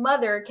and their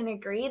mother can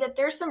agree that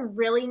there's some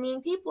really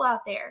mean people out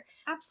there.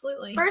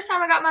 Absolutely. First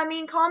time I got my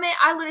mean comment,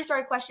 I literally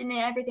started questioning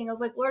everything. I was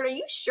like, Lord, are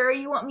you sure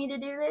you want me to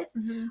do this?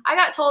 I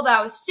got told that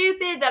I was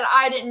stupid, that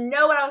I didn't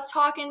know what I was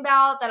talking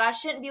about, that I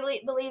shouldn't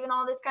be believing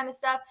all this kind of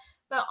stuff.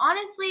 But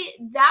honestly,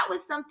 that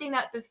was something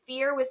that the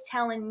fear was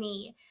telling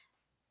me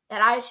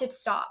that I should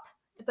stop.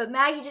 But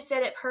Maggie just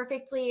said it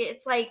perfectly.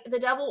 It's like the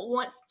devil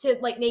wants to,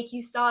 like, make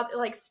you stop,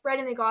 like,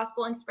 spreading the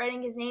gospel and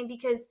spreading his name,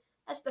 because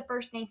that's the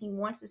first thing he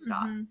wants to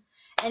stop.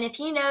 And if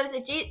he knows,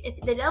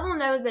 if the devil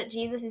knows that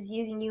Jesus is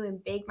using you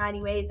in big,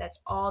 mighty ways, that's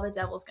all the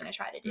devil's going to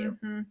try to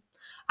do.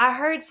 I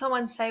heard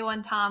someone say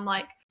one time,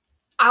 like,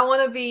 I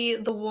want to be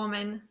the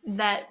woman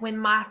that when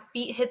my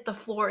feet hit the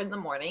floor in the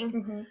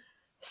morning,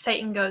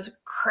 Satan goes,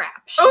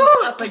 crap, she's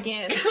up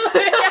again.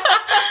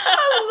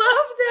 I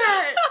love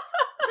that.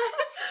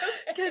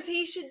 Because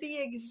he should be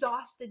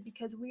exhausted,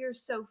 because we are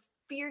so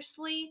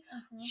fiercely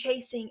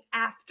chasing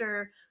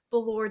after the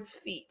Lord's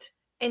feet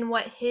and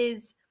what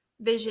his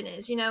vision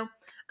is. You know,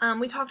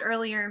 we talked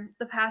earlier,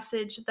 the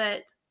passage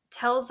that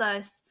tells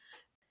us,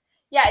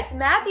 it's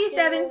Matthew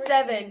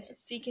 7:7.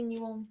 Seek and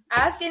you will.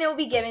 Ask and it will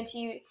be given to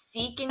you.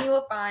 Seek and you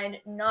will find.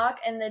 Knock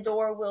and the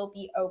door will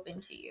be open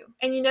to you.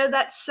 And you know,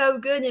 that's so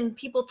good. And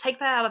people take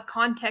that out of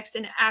context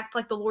and act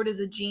like the Lord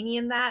is a genie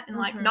in that. And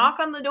like, knock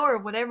on the door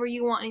of whatever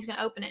you want and he's going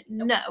to open it.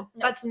 No,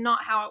 that's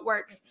not how it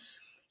works.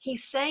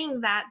 He's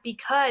saying that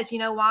because, you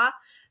know why?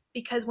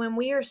 Because when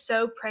we are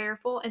so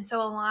prayerful and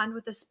so aligned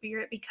with the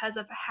Spirit because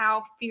of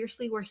how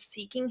fiercely we're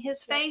seeking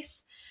his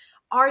face,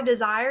 our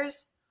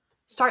desires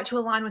start to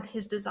align with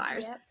his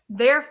desires.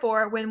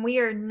 Therefore, when we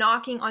are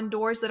knocking on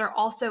doors that are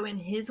also in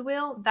his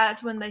will,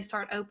 that's when they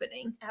start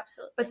opening.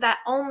 Absolutely. But that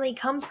only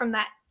comes from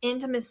that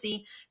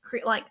intimacy,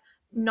 like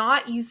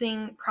not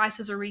using Christ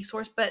as a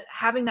resource, but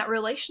having that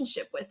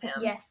relationship with him.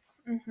 Yes.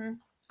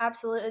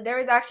 Absolutely. There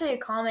was actually a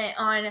comment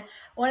on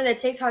one of the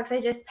TikToks I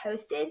just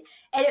posted,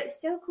 and it was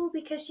so cool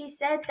because she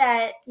said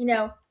that, you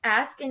know,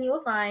 ask and you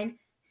will find,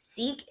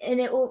 seek and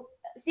you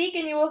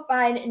will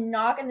find, and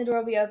knock and the door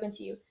will be open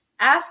to you.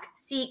 Ask,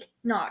 seek,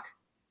 knock.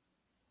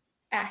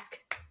 Ask.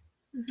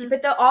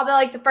 But all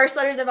the first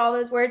letters of all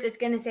those words, it's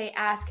going to say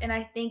ask. And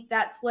I think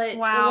that's what the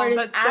Lord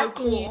is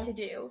asking you to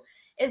do.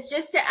 It's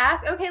just to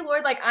ask, okay,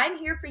 Lord, like, I'm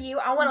here for you.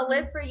 I want to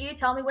live for you.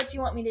 Tell me what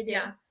you want me to do.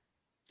 Yeah.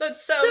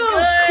 That's so good.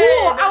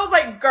 Cool. I was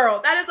like,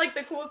 girl, that is like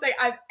the coolest thing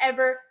I've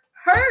ever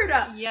heard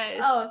of. Yes.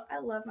 Oh, I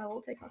love my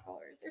little TikTok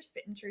followers. They're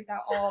spitting truth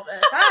out all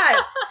the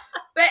time.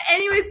 But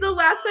anyways, the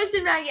last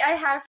question, Maggie,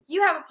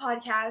 you have a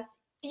podcast.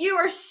 You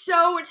are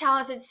so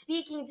talented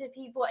speaking to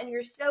people, and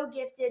you're so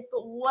gifted,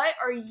 but what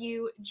are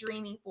you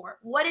dreaming for?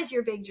 What is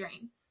your big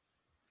dream?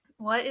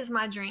 What is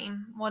my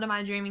dream? What am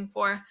I dreaming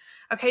for?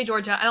 Okay,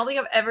 Georgia, I don't think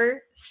I've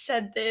ever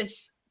said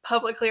this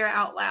publicly or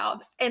out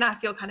loud, and I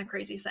feel kind of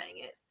crazy saying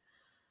it.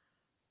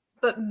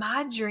 But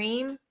my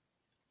dream,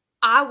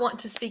 I want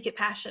to speak at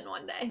Passion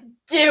one day.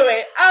 Do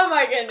it. Oh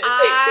my goodness.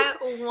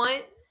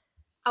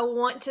 I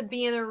want to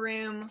be in a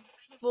room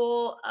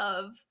full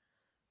of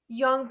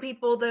young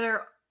people that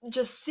are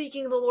just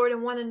seeking the Lord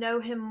and want to know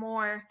him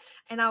more.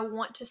 And I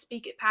want to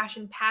speak at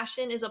Passion.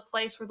 Passion is a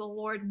place where the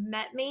Lord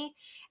met me.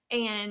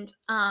 And,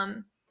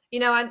 you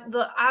know,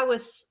 I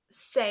was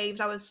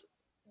saved. I was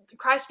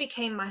Christ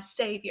became my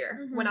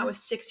savior when I Mhm.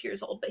 was 6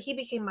 years old, but he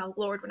became my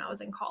Lord when I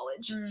was in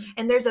college. Mm.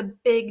 And there's a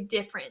big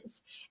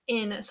difference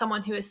in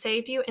someone who has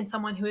saved you and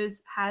someone who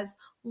has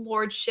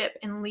lordship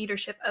and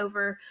leadership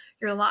over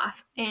your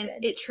life. That's and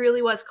good. It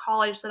truly was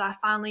college that I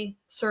finally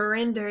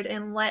surrendered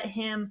and let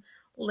him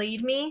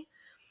lead me.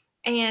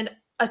 And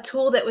a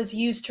tool that was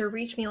used to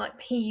reach me, like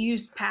he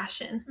used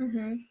passion.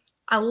 Mm-hmm.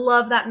 I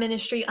love that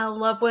ministry. I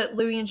love what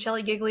Louie and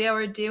Shelly Giglio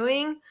are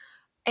doing.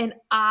 And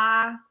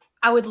I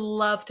would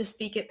love to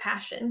speak at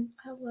Passion.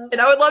 I love And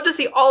I would love to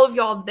see all of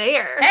y'all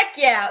there. Heck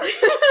yeah.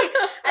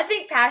 I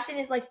think Passion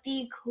is like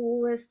the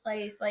coolest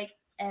place like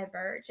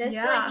ever. Just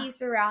to like be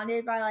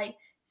surrounded by like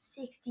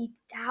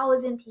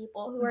 60,000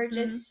 people who are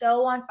just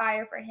so on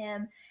fire for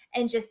him,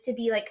 and just to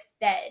be like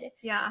fed.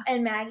 Yeah.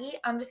 And Maggie,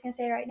 I'm just going to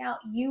say right now,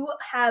 you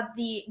have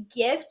the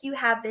gift, you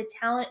have the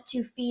talent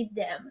to feed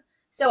them.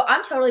 So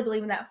I'm totally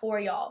believing that for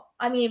y'all.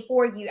 I mean,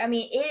 for you. I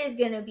mean, it is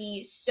going to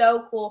be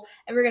so cool.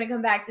 And we're going to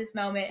come back to this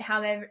moment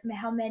how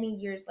many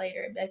years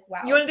later. Like,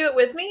 wow. You want to do it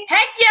with me?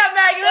 Heck yeah,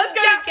 Maggie. Let's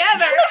go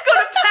together. Let's go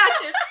to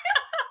Passion.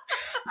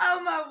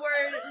 Oh, my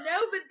word. No,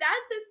 but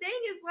that's the thing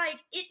is,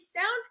 like, it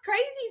sounds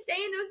crazy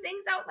saying those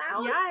things out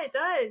loud. Yeah, it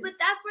does. But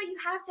that's why you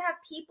have to have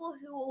people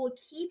who will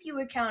keep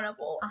you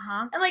accountable.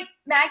 Uh-huh. And, like,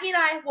 Maggie and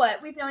I,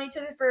 we've known each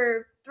other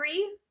for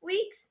 3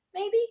 weeks,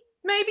 maybe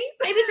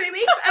 3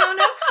 weeks. I don't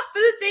know. But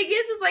the thing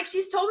is like,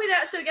 she's told me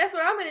that. So guess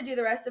what I'm going to do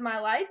the rest of my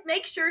life?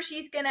 Make sure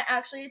she's going to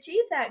actually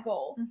achieve that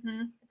goal.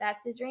 Mm-hmm.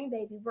 That's the dream,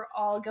 baby. We're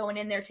all going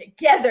in there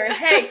together.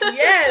 Heck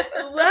yes.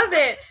 I love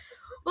it.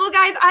 Well,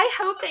 guys, I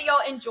hope that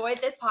y'all enjoyed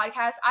this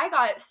podcast. I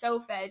got so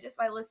fed just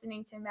by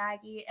listening to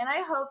Maggie. And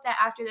I hope that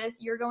after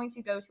this, you're going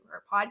to go to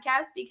her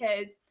podcast,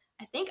 because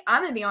I think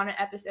I'm going to be on an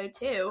episode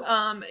too.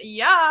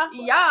 Yeah.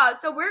 Yeah.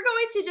 So we're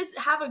going to just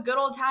have a good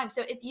old time.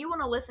 So if you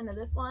want to listen to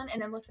this one and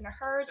then listen to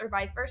hers, or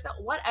vice versa,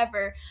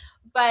 whatever.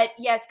 But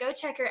yes, go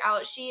check her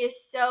out. She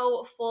is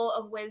so full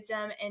of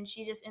wisdom, and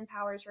she just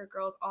empowers her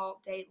girls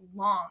all day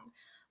long.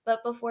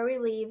 But before we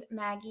leave,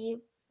 Maggie,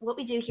 what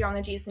we do here on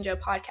the Jesus and Joe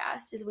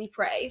podcast is we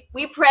pray.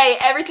 We pray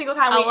every single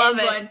time we end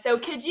one. So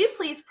could you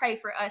please pray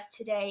for us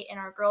today and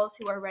our girls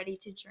who are ready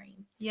to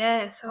dream?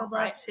 Yes, I would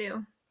love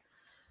to.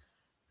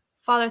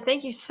 Father,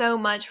 thank you so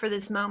much for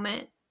this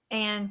moment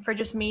and for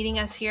just meeting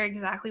us here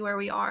exactly where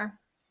we are.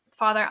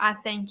 Father, I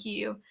thank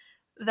you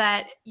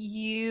that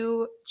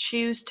you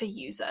choose to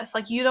use us.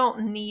 Like, you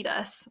don't need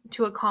us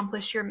to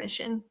accomplish your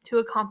mission, to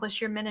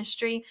accomplish your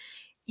ministry,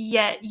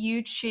 yet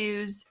you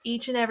choose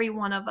each and every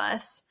one of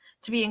us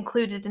to be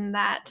included in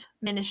that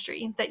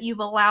ministry, that you've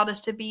allowed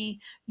us to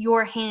be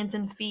your hands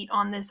and feet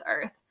on this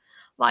earth.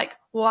 Like,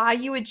 why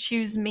you would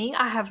choose me,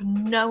 I have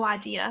no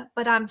idea,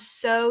 but I'm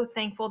so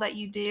thankful that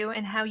you do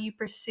and how you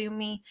pursue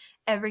me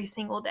every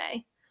single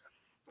day.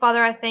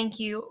 Father, I thank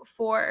you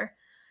for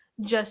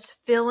just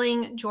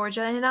filling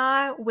Georgia and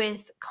I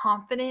with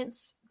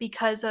confidence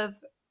because of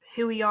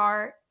who we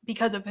are,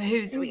 because of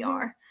whose we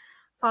are.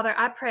 Father,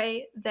 I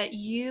pray that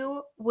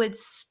you would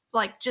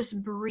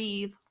just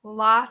breathe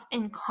life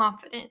and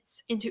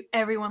confidence into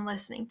everyone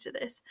listening to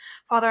this.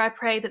 Father, I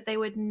pray that they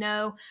would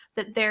know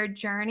that their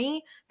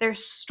journey, their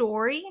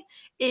story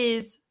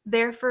is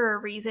there for a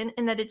reason,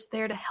 and that it's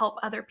there to help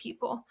other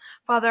people.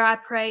 Father, I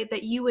pray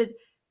that you would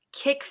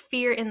kick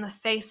fear in the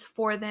face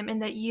for them,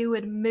 and that you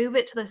would move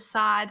it to the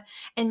side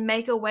and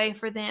make a way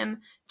for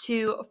them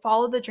to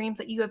follow the dreams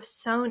that you have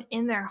sown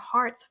in their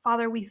hearts.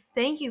 Father, we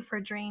thank you for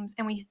dreams,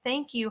 and we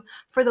thank you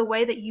for the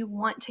way that you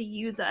want to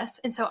use us.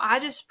 And so I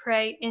just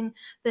pray in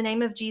the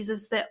name of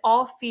Jesus that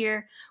all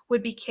fear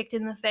would be kicked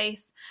in the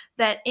face,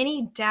 that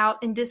any doubt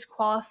and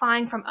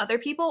disqualifying from other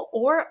people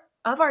or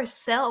of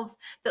ourselves,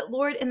 that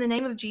Lord, in the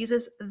name of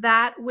Jesus,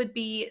 that would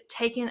be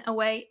taken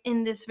away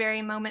in this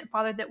very moment,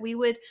 Father, that we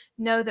would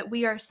know that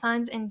we are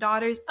sons and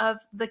daughters of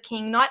the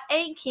King, not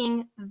a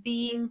king,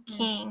 the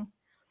King,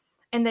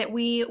 and that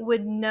we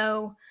would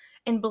know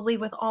and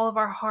believe with all of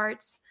our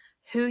hearts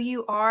who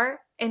you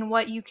are and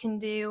what you can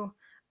do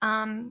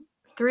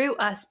through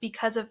us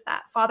because of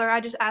that. Father,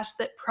 I just ask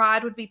that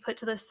pride would be put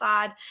to the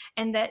side,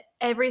 and that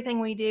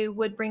everything we do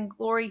would bring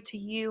glory to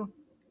you.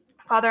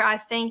 Father, I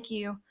thank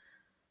you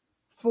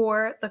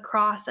for the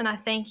cross, and I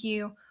thank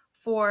you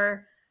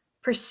for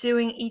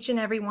pursuing each and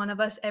every one of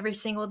us every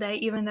single day,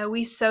 even though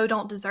we so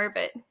don't deserve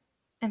it.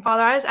 And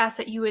Father, I just ask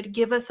that you would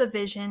give us a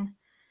vision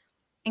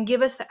and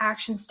give us the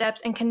action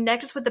steps and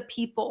connect us with the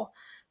people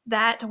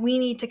that we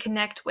need to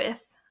connect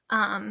with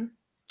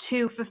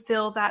to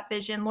fulfill that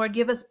vision. Lord,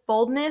 give us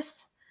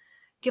boldness,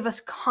 give us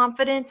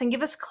confidence, and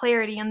give us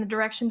clarity in the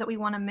direction that we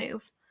want to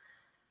move.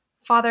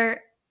 Father,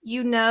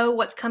 you know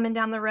what's coming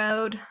down the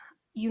road.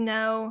 You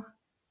know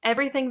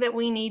everything that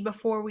we need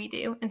before we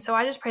do. And so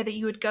I just pray that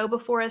you would go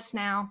before us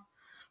now,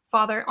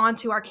 Father,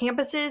 onto our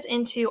campuses,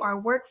 into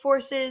our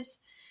workforces,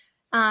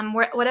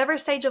 whatever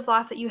stage of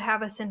life that you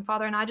have us in,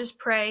 Father. And I just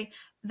pray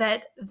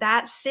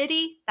that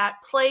city, that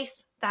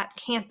place, that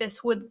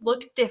campus would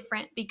look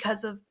different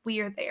because of we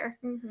are there.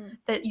 Mm-hmm.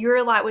 That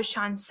your light would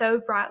shine so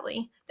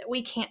brightly that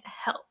we can't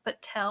help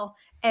but tell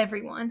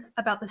everyone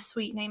about the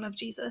sweet name of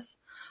Jesus.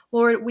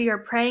 Lord, we are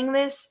praying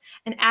this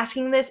and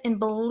asking this and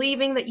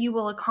believing that you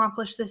will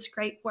accomplish this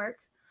great work.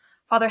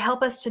 Father,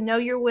 help us to know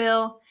your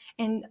will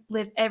and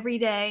live every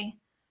day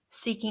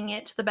seeking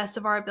it to the best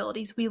of our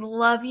abilities. We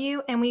love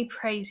you and we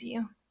praise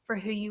you for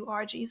who you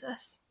are,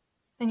 Jesus.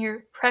 In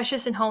your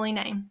precious and holy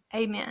name,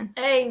 amen.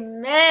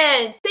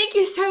 Amen. Thank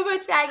you so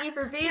much, Maggie,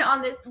 for being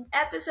on this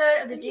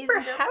episode of the Thank you Jesus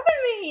for Joke.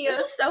 having me. This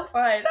was so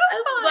fun. So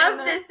I fun.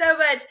 love this so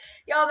much.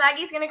 Y'all,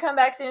 Maggie's going to come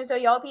back soon, so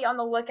y'all be on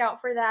the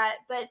lookout for that.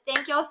 But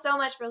thank y'all so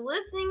much for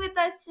listening with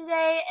us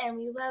today, and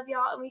we love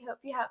y'all, and we hope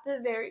you have the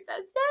very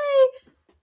best day.